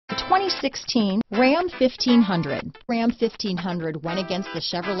2016 Ram 1500. Ram 1500 went against the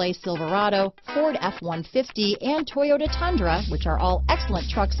Chevrolet Silverado, Ford F-150, and Toyota Tundra, which are all excellent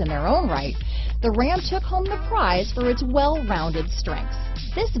trucks in their own right. The Ram took home the prize for its well-rounded strengths.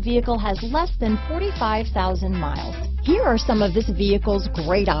 This vehicle has less than 45,000 miles. Here are some of this vehicle's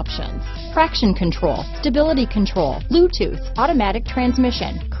great options: traction control, stability control, Bluetooth, automatic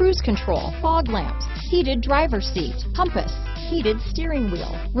transmission, cruise control, fog lamps, heated driver's seat, compass, heated steering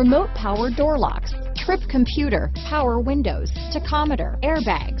wheel, remote power door locks, trip computer, power windows, tachometer,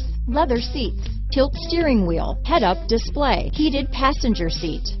 airbags, leather seats, tilt steering wheel, head-up display, heated passenger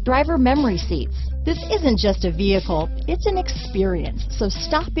seat, driver memory seats. This isn't just a vehicle, it's an experience, so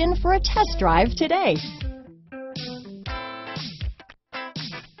stop in for a test drive today.